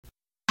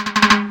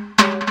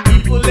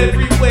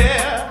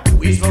everywhere.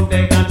 We smoke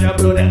that ganja,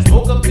 blow that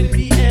smoke up in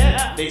the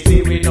air. They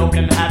say we don't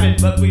can have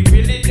it, but we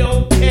really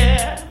don't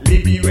care.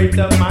 Liberate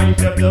the mind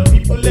of the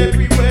people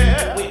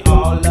everywhere. We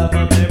all love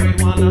them,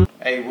 everyone.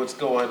 Hey, what's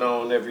going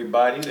on,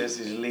 everybody? This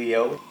is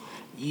Leo.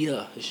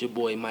 Yeah, it's your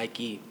boy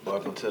Mikey.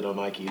 Welcome to the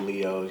Mikey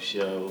Leo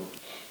Show.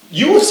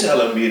 You was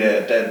telling me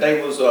that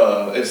they was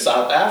in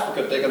South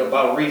Africa thinking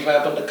about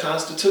revamping the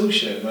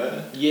Constitution,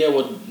 man. Yeah,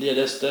 well, yeah,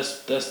 that's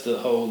the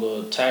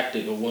whole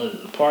tactic, or one of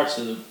the parts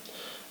of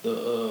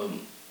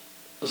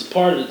it's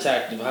part of the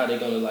tactic of how they're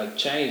gonna like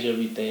change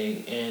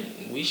everything,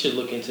 and we should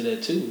look into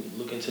that too.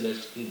 Look into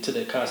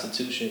that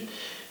Constitution,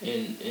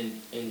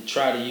 and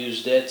try to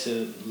use that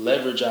to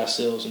leverage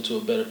ourselves into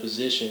a better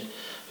position.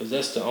 Because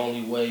that's the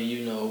only way,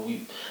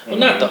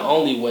 not the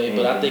only way,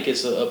 but I think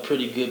it's a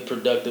pretty good,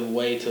 productive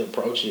way to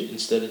approach it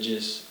instead of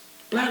just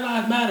Black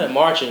Lives Matter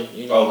marching.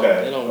 They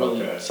don't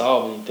really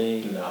solve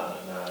anything. Nah,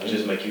 it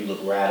just make you look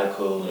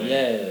radical. And,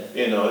 yeah.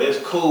 It's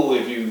cool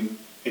if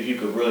you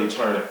could really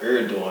turn an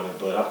ear doing it,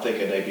 but I'm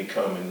thinking they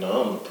becoming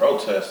numb to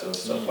protesting and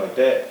stuff like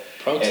that.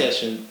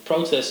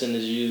 Protesting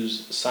is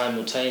used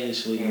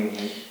simultaneously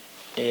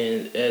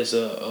and as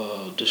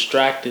a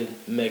distracting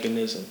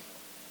mechanism.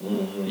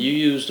 Mm-hmm. You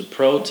use the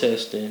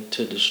protesting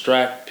to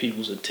distract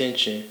people's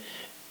attention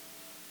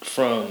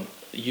from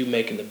you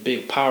making a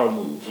big power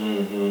move.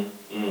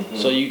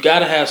 So you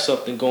gotta have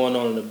something going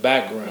on in the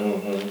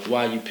background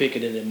while you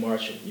picketing and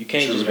marching. You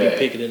can't just be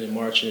picketing and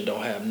marching and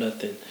don't have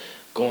nothing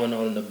going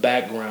on in the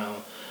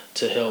background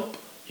to help,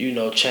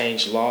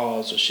 change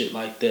laws or shit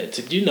like that.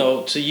 To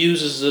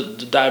use as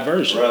a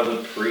diversion.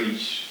 Brother,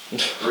 preach.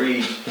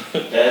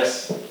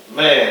 That's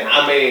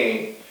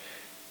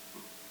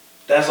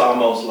that's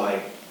almost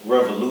like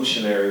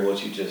revolutionary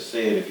what you just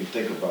said if you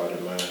think about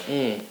it,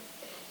 man.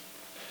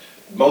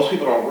 Most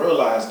people don't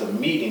realize the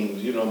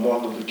meetings,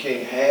 Martin Luther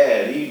King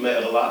had. He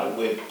met a lot of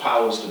with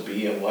powers to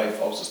be and white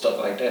folks and stuff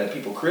like that, and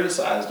people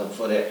criticized him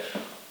for that.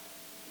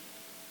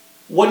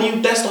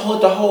 That's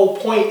the whole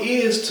point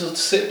is to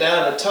sit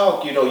down and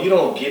talk. You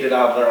don't get it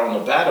out there on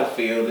the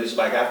battlefield. It's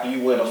like after you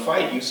win a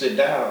fight, you sit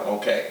down.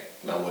 Okay,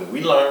 now what did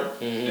we learn?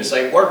 This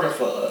ain't working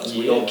for us.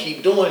 We don't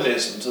keep doing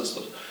this until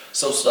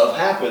some stuff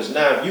happens.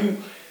 Now, if you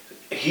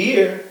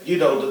here,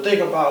 the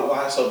thing about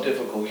why it's so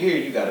difficult here,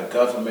 you got a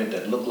government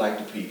that look like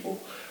the people,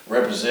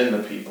 represent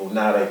the people.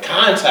 Now, their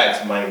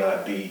contacts might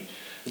not be,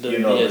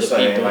 the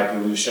same, people. Like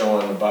we were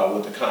showing about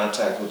with the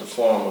contact with the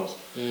farmers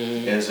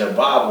in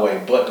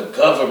Zimbabwe, but the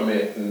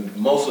government and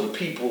most of the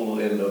people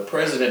and the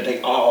president, they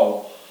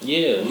all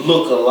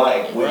look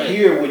alike. Right.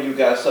 Here, when you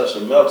got such a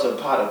melting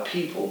pot of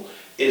people,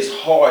 it's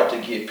hard to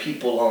get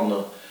people on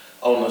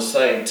the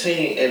same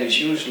team, and it's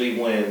usually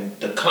when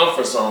the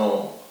comfort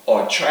zone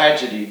or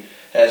tragedy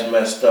has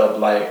messed up,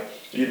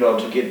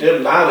 to get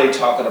them. Now they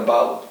talking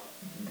about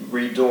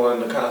redoing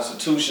the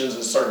constitutions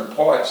in certain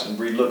parts and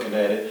relooking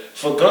at it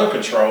for gun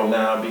control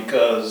now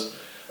because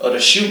of the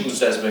shootings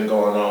that's been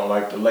going on,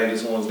 like the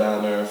latest ones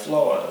down there in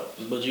Florida.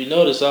 But you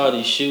notice all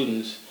these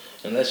shootings,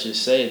 and let's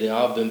just say they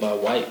all been by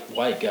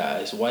white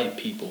guys, white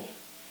people,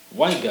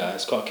 white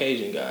guys,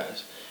 Caucasian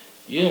guys.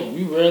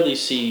 We rarely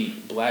see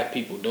black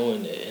people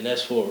doing that, and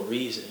that's for a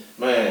reason.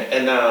 Man,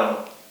 and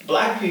now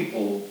black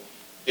people,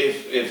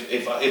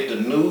 if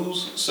the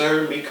news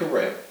serve me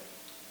correct,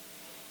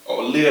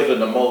 or live in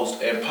the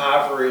most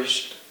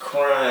impoverished,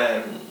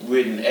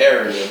 crime-ridden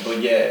area, but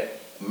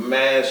yet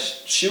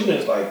mass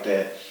shootings like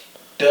that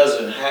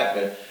doesn't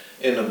happen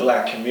in the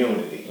black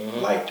community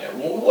like that.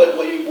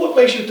 What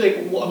makes you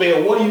think? What do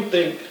you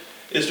think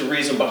is the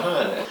reason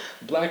behind that?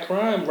 Black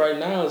crime right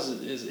now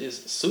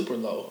is super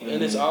low,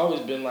 and it's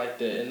always been like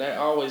that. And I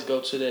always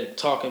go to that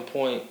talking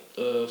point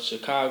of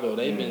Chicago.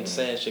 They've been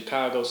saying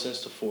Chicago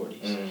since the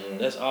 40s.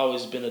 That's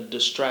always been a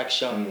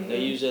distraction. They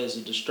use it as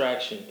a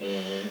distraction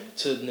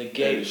to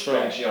negate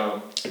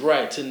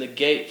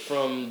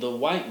from the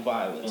white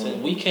violence.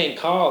 And we can't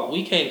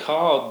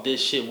call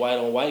this shit white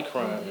on white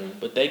crime,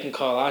 but they can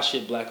call our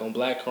shit black on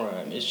black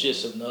crime. It's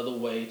just another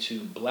way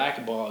to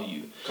blackball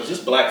you. Because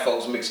it's black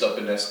folks mixed up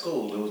in that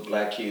school. There was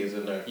black kids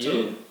in there too.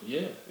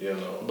 Yeah.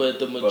 But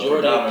the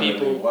majority of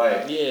people,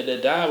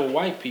 that die were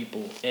white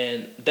people,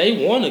 and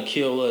they want to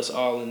kill us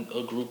all in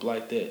a group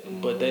like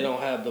that, but they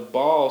don't have the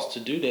balls to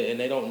do that, and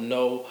they don't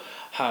know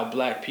how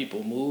black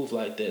people move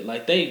like that.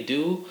 Like they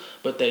do,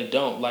 but they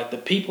don't. Like the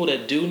people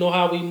that do know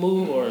how we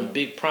move are in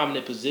big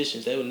prominent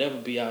positions. They would never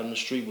be out in the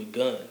street with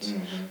guns.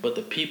 But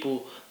the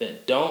people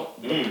that don't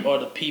are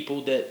the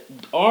people that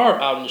are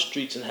out in the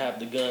streets and have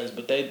the guns,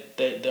 but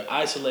they're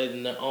isolated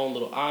in their own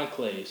little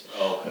enclaves.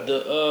 Okay.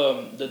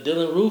 The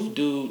Dylan Roof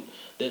dude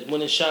that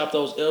went and shot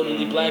those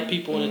elderly black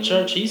people in the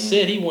church, he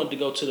said he wanted to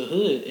go to the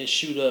hood and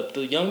shoot up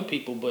the young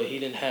people, but he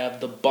didn't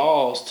have the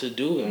balls to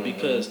do it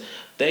because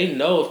they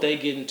know if they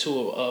get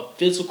into a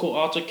physical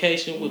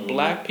altercation with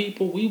black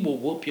people, we will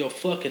whoop your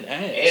fucking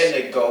ass. And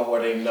they go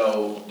where they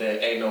know there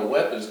ain't no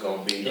weapons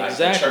gonna be,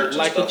 exactly,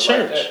 like the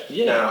church. Like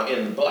yeah. Now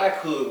in the black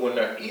hood, when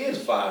there is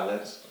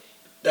violence,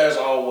 there's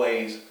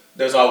always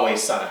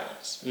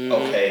signs.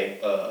 Okay,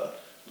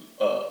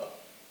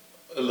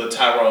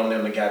 Tyrone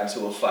and them got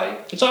into a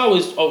fight. It's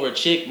always over a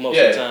chick most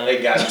of the time. Yeah,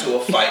 they got into a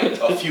fight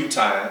a few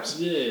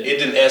times. Yeah. It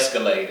didn't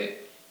escalate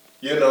it.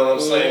 You know what I'm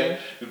saying?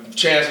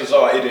 Chances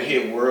are it didn't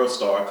hit World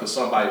Star because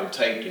somebody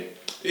taped it.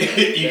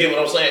 You get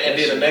what I'm saying? And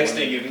then the next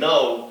thing you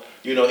know,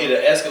 it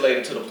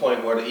escalated to the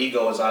point where the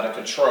ego is out of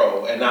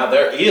control. And now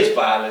there is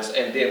violence,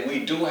 and then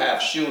we do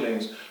have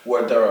shootings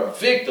where there are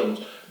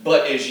victims,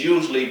 but it's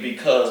usually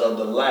because of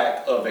the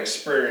lack of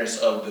experience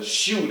of the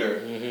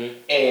shooter.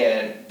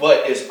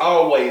 But it's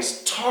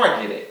always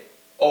targeted,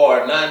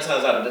 or 9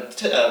 times out of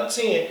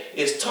 10,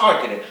 it's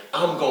targeted.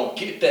 I'm going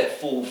to get that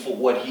fool for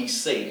what he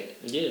said.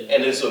 Yeah.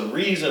 And there's a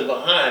reason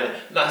behind it.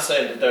 Not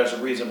saying that there's a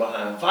reason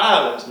behind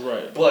violence,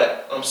 right,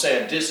 but I'm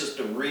saying this is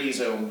the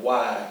reason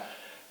why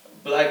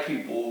black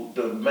people,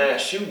 the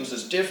mass shootings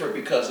is different,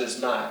 because it's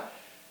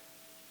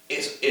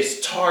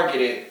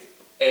targeted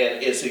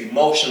and it's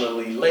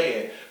emotionally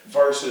led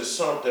versus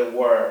something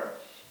where,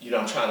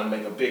 I'm trying to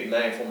make a big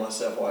name for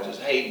myself, or I just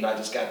hate and I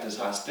just got this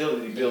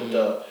hostility built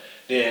up.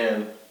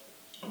 Then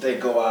they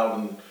go out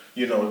and,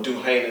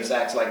 do heinous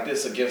acts like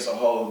this against a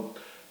whole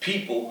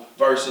people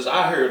versus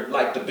I heard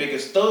like the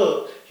biggest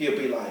thug, he'll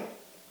be like,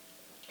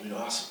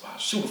 I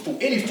shoot a fool,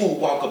 any fool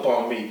walk up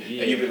on me.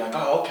 Yeah. And you'll be like,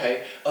 oh,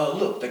 okay,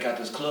 look, they got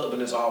this club in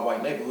this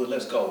all-white neighborhood,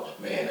 let's go.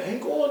 Man, I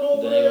ain't going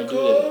over there,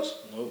 cuz.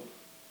 Nope.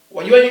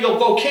 Well, you ain't gonna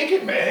go kick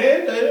it,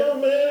 man.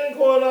 Man, ain't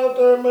going out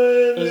there,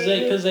 man.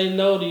 Because they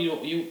know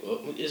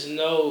that it's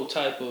no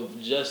type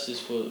of justice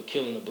for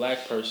killing a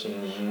black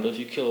person. But if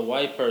you kill a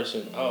white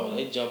person,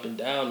 they jumping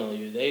down on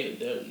you.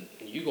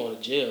 You going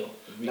to jail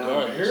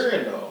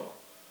regardless. Now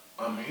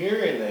I'm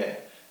hearing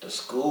that the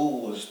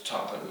school was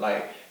talking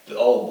like the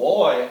old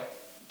boy.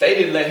 They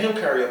didn't let him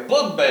carry a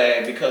book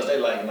bag because they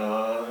like,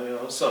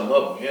 nah, something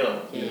up with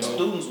him.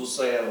 Students was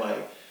saying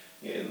like,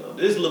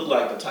 this looked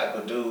like the type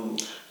of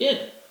dude. Yeah.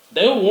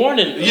 They were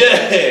warning.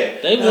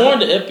 Yeah. They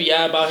warned the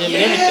FBI about him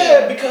and everything.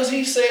 Yeah, because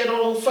he said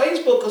on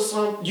Facebook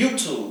or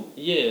YouTube.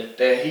 Yeah.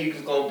 That he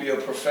was going to be a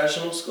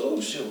professional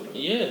school shooter.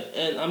 Yeah.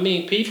 And I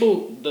mean,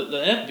 people, the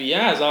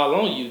FBI is all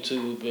on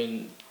YouTube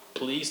and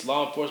police,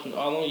 law enforcement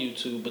all on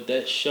YouTube, but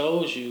that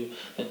shows you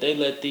that they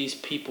let these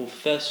people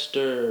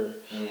fester.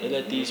 They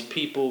let these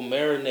people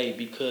marinate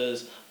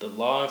because the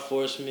law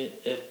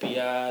enforcement,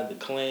 FBI, the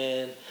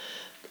Klan,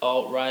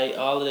 alt-right,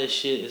 all of that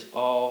shit is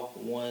all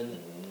one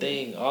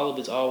thing. All of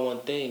it's all one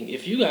thing.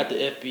 If you got the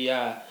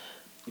FBI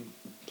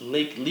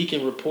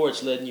leaking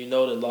reports letting you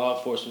know that law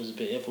enforcement has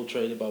been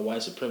infiltrated by white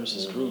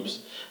supremacist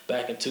groups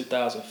back in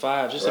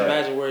 2005, just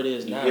imagine where it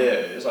is now. Yeah,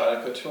 it's out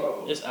of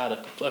control. It's out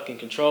of fucking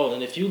control.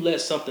 And if you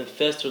let something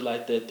fester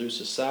like that through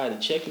society,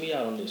 check me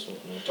out on this one.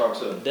 Talk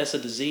to them. That's a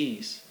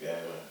disease. Yeah,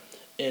 man.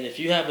 And if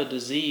you have a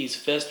disease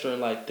festering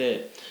like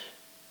that,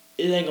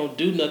 it ain't gonna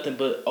do nothing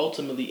but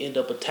ultimately end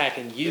up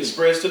attacking you. It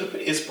spreads to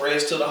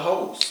the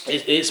host.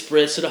 It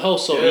spreads to the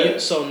host. So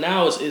so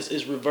now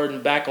it's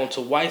reverting back onto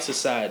white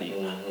society,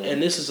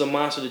 and this is a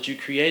monster that you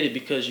created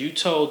because you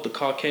told the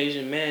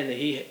Caucasian man that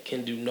he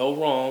can do no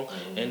wrong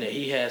and that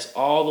he has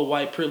all the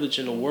white privilege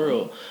in the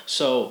world.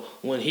 So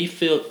when he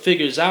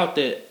figures out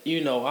that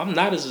I'm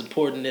not as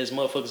important as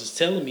motherfuckers is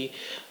telling me,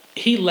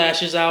 he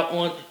lashes out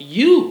on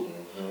you.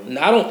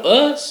 Not on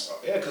us.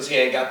 Yeah, because he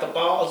ain't got the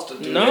balls to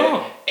do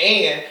that.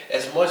 And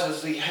as much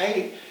as they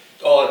hate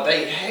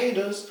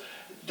us,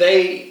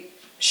 they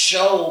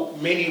show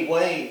many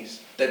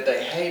ways that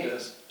they hate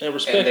us. And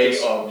respect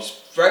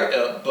us.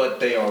 But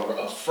they are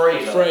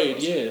afraid of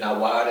us. Yeah. Now,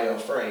 why are they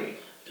afraid?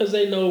 Because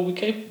they know what we're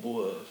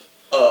capable of.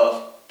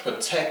 Of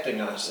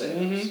protecting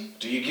ourselves.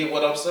 Do you get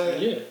what I'm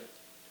saying?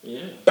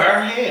 Yeah.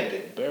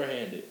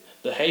 Barehanded.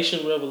 The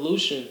Haitian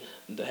Revolution,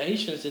 the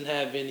Haitians didn't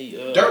have any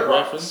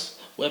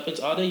weapons.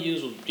 All they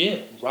used was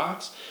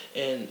rocks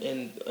and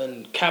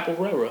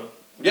capoeira.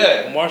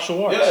 Yeah.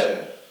 Martial arts.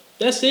 Yeah.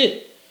 That's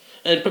it.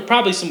 And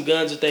probably some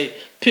guns that they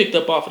picked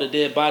up off of the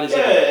dead bodies.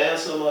 And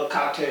some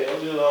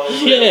cocktails,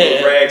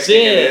 rags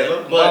in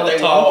them. But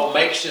they were all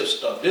makeshift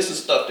stuff. This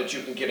is stuff that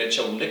you can get at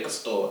your liquor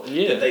store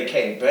that they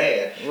can't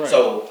ban. Right.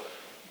 So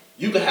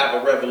you can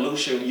have a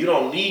revolution. You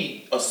don't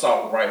need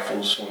assault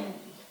rifles from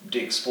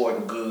Dick's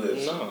Sporting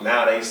Goods. No.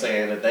 Now they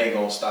saying that they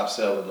gonna stop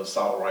selling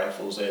assault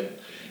rifles, and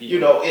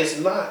it's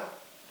not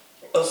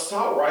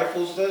assault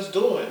rifles that's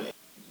doing it.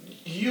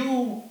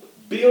 You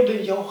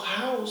building your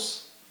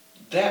house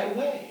that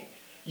way.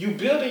 You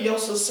building your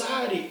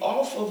society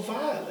off of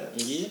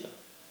violence. Yeah.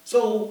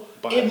 So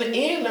in the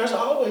end, there's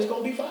always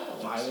gonna be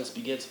violence. Violence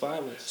begets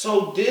violence.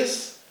 So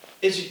this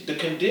is the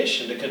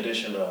condition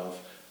of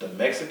the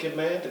Mexican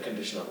man, the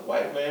condition of the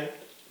white man,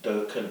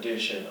 the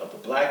condition of the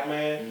black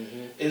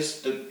man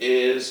is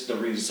the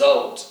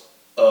result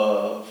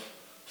of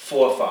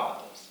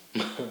forefathers,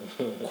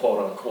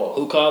 quote unquote,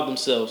 who called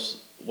themselves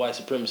white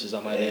supremacists.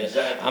 I might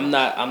add. I'm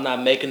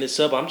not making this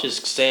up. I'm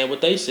just saying what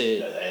they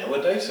said. And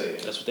what they said.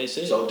 That's what they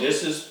said. So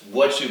this is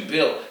what you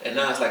built, and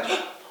now it's like,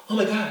 oh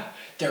my God,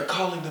 they're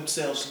calling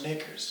themselves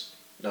niggers.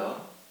 No,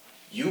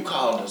 you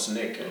called us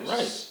niggers.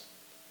 Right.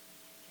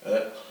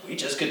 We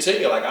just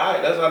continue like, all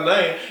right, that's our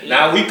name. Yeah.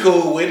 Now we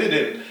cool with it,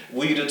 and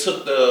we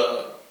took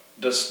the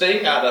the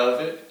sting out of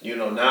it, you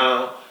know,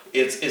 now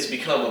it's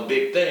become a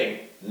big thing.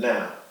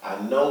 Now, I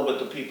know what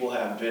the people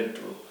have been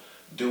through.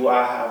 Do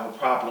I have a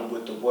problem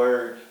with the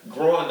word?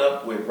 Growing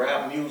up with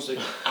rap music,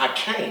 I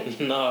can't.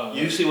 No.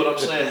 You see what I'm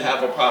saying?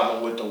 Have a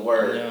problem with the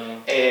word.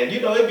 Yeah. And,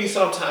 you know, it'd be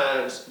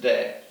sometimes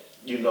that,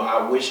 you know,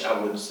 I wish I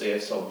wouldn't say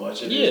it so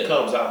much. It just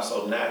comes out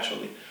so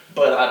naturally.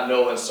 But I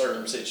know in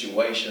certain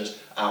situations,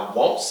 I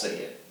won't say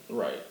it.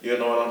 Right. You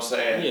know what I'm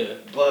saying? Yeah.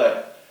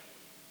 But,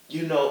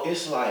 you know,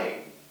 it's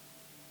like,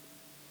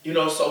 you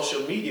know,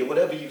 social media,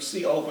 whatever you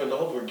see over and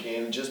over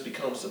again just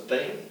becomes a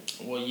thing.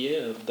 Well,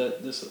 yeah,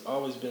 this has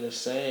always been a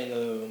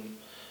saying,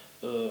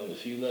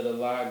 if you let a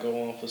lie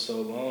go on for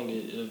so long,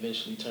 it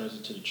eventually turns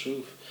into the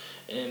truth.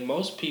 And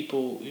most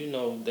people, you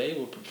know, they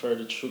would prefer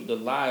the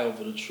lie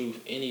over the truth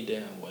any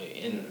damn way.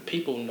 And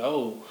people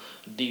know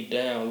deep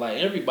down, like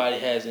everybody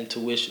has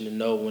intuition to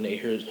know when they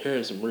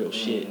hear some real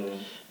shit.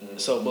 Mm-hmm.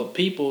 So, but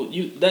people,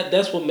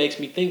 that's what makes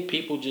me think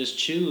people just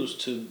choose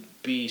to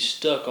be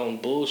stuck on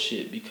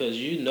bullshit, because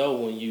you know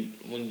when you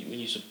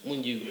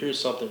hear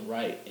something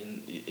right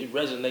and it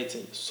resonates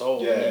in your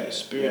soul, and your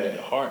spirit, and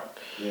your heart.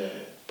 Yeah.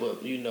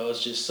 But you know,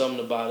 it's just something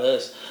about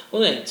us.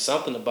 Well, it ain't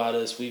something about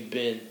us.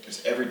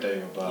 It's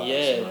everything about us.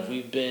 Yeah, right?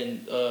 We've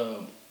been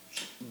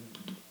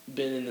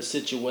in the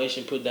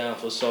situation put down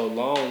for so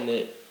long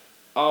that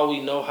all we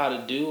know how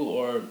to do,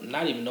 or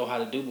not even know how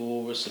to do, but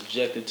what we're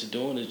subjected to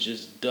doing is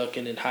just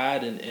ducking and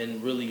hiding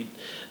and really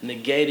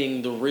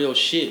negating the real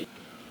shit.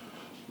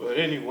 But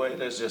anyway,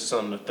 that's just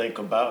something to think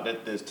about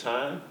at this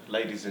time.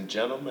 Ladies and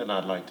gentlemen,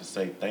 I'd like to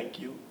say thank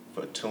you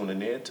for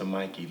tuning in to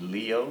Mikey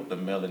Leo, the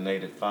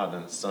melanated father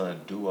and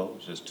son duo,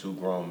 just two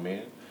grown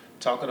men,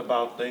 talking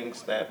about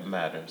things that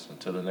matters.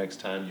 Until the next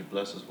time you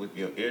bless us with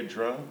your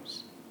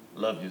eardrums,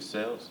 love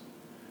yourselves,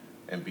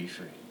 and be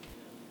free.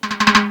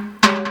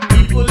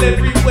 People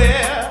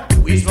everywhere,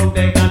 we smoke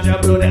that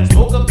ganja, blow that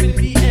smoke up in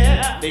the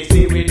air. They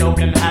say we don't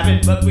can have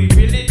it, but we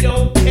really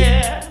don't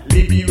care.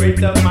 Liberate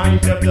the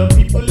mind of the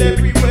people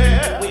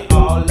everywhere. We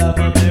all love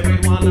them,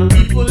 everyone.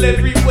 People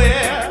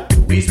everywhere,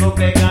 we smoke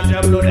that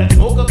ganja, blow that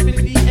smoke up in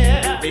the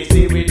air. They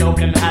say we don't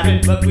can have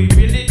it, but we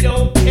really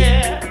don't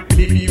care.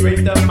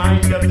 Liberate the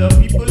mind of the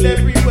people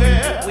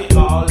everywhere. We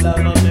all love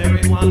them,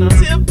 everyone.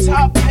 Tip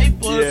top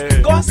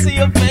papers,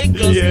 Garcia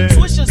Vegas,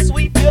 Swisher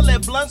sweet Billy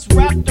blunts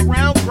wrapped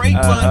around grape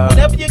bud.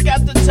 Whatever you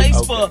got the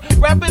taste for,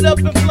 wrap it up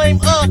and flame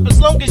up.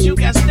 As long as you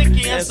got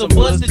sticky and some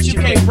buzz that you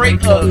can't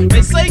break up.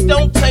 They say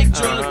don't take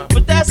drugs,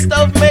 but that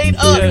stuff made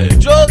up.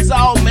 Drugs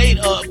all made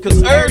up,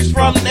 cause herbs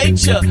from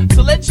nature.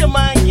 So let your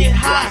mind get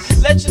high,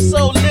 let your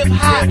soul live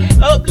high.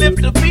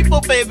 Uplift the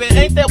people, baby,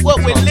 ain't that what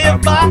we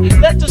live by?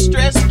 Let the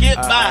stress get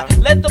by,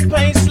 let the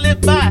pain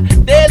slip by.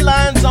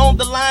 Deadlines on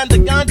the line, the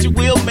ganja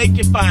will make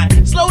it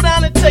fine. Slow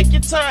down and take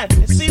your time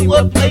and see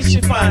what place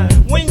you find.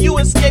 When you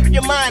escape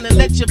your mind and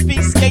let your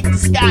feet skate the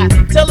sky.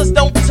 Tell us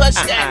don't touch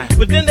that,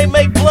 but then they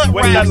make blunt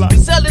raps. We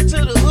sell it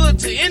to the hood,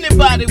 to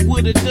anybody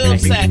with a dub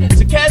sack,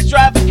 to cash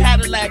driving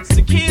Cadillacs,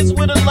 to kids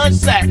with a lunch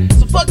sack.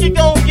 So fuck you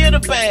gon' get a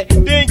bag,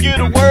 then get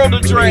a world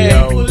of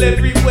drag. People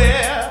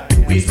everywhere,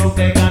 we smoke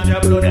that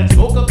ganja, blow that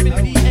smoke up in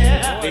the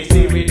air. They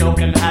say we don't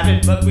can have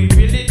it, but we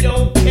really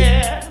don't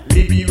care.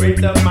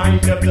 Liberate the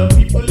mind of the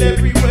people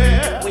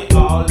everywhere. We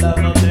all love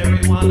them,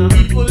 everyone.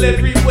 People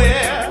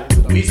everywhere,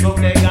 we smoke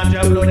that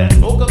ganja, blow that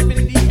smoke up in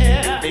the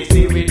air. They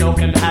say we don't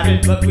can have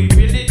it, but we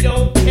really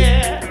don't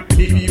care.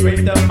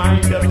 Liberate the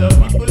mind of the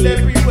people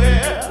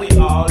everywhere. We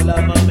all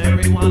love them,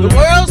 everyone. The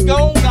world's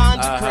gone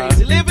ganja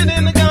crazy, living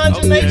in the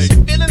ganja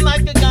nation, feeling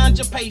like a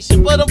ganja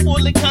patient, but I'm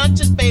fully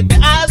conscious, baby.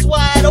 Eyes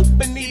wide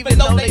open, even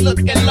though they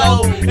looking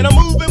low. And I'm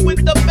moving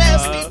with the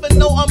best, even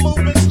though I'm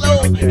moving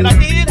slow. And I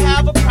did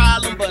have a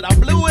problem, but I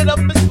blew it up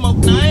in smoke.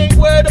 Now I ain't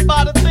worried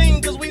about a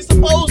thing, cause we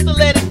supposed to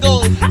let it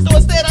go. So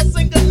instead I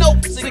sing a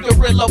note,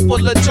 cigarilla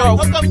full of dro.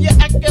 How come you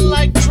acting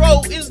like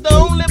dro is the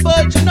only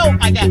bud you know?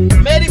 I got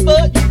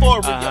Medibud,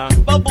 Euphoria,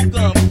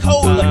 Bubblegum,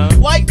 Cola,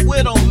 White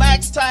Widow,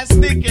 Max Tie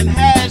Stick, and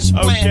Hash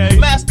Plant,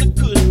 Master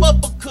Kush,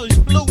 Bubba Kush,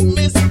 Blue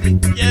Misty,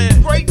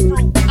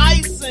 Grapefruit,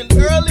 Ice, and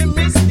Early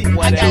Misty.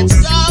 I got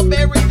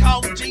Strawberry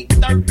Coffee,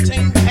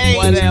 G13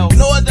 Haze,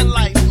 Northern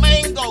Lights,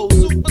 Mango,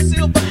 Super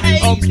Silver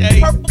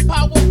Haze, Purple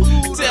Power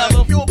Blue,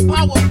 Pure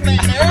Power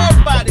Plant. Now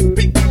everybody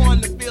pick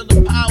one to feel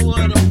the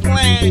power of the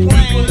plant.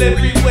 People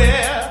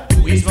everywhere,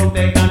 we smoke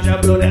that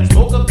ganja, blow that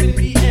smoke up in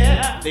the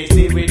air. They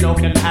say we don't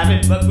can have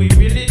it, but we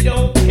really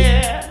don't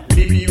care.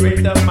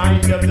 Liberate the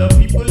mind of the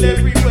people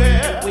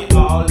everywhere. We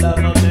all love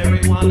them,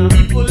 everyone.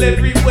 People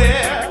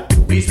everywhere,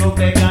 we smoke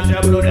that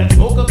ganja, blow that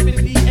smoke up in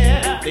the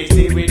air. They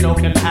say we don't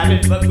can have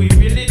it, but we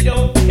really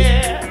don't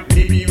care.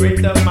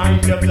 Liberate the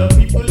mind of the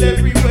people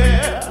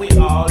everywhere. We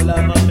all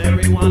love them,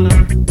 everyone.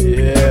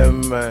 Yeah,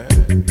 man.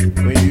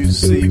 When you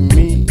see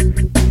me,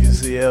 you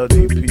see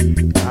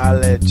LDP. I'll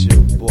let you,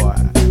 boy.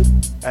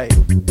 Hey,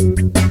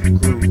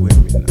 groove.